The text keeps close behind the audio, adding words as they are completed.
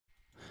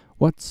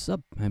What's up,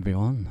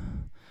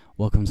 everyone?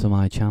 Welcome to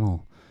my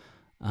channel.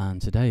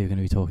 And today we're going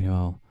to be talking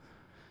about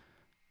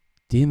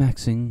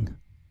DMXing,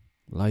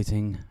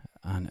 lighting,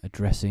 and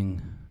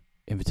addressing,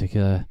 in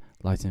particular,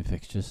 lighting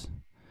fixtures.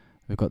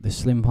 We've got the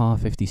Slim Par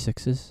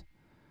 56s,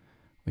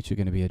 which we're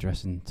going to be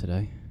addressing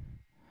today.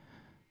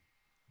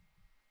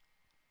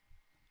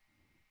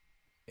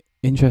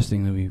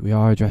 Interestingly, we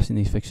are addressing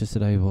these fixtures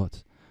today,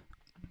 but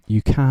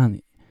you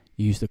can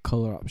use the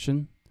color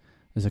option.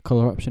 There's a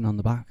color option on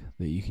the back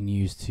that you can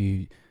use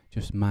to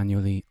just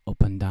manually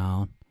up and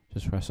down.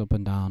 Just press up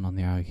and down on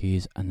the arrow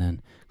keys and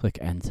then click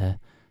enter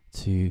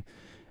to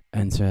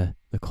enter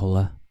the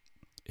color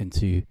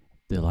into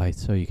the light.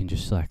 So you can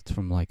just select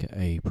from like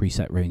a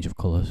preset range of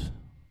colors,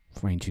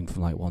 ranging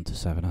from like 1 to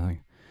 7, I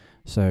think.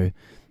 So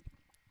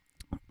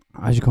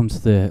as you come to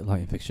the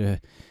lighting fixture,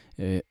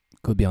 it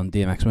could be on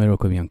DMX mode or it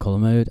could be on color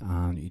mode,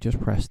 and you just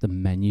press the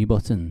menu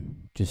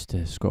button just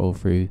to scroll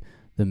through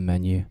the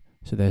menu.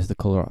 So there's the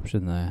color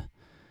option there.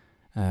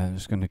 I'm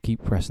just going to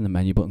keep pressing the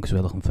menu button because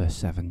we're looking for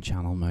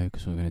 7-channel mode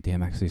because we're going to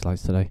DMX these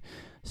lights today.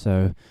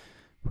 So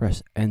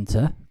press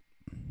enter,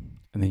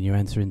 and then you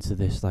enter into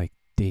this like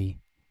D.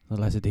 The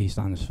letter D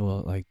stands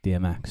for like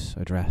DMX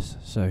address.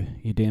 So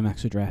your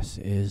DMX address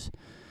is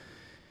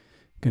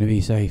going to be,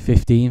 say,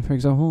 15, for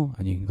example,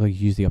 and you can like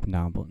use the up and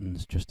down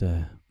buttons just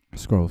to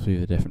scroll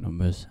through the different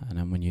numbers, and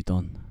then when you're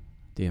done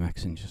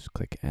DMXing, just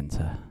click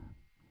enter.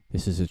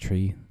 This is a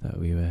tree that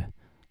we were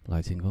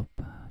lighting up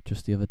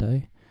just the other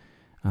day,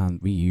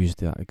 and we used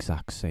that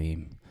exact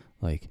same,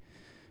 like,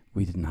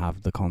 we didn't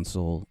have the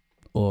console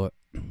or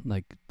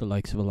like the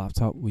likes of a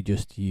laptop. We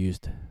just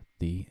used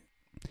the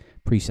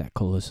preset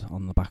colors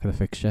on the back of the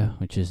fixture,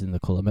 which is in the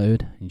color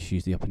mode, and just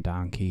use the up and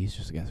down keys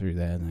just to get through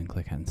there, and then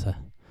click enter,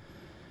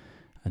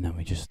 and then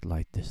we just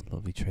light this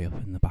lovely tree up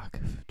in the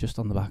back, just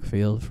on the back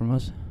field from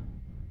us.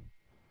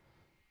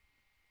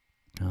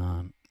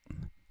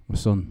 My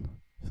son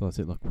thought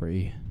it looked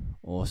pretty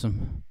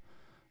awesome.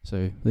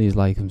 So please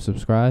like and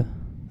subscribe.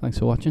 Thanks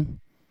for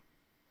watching.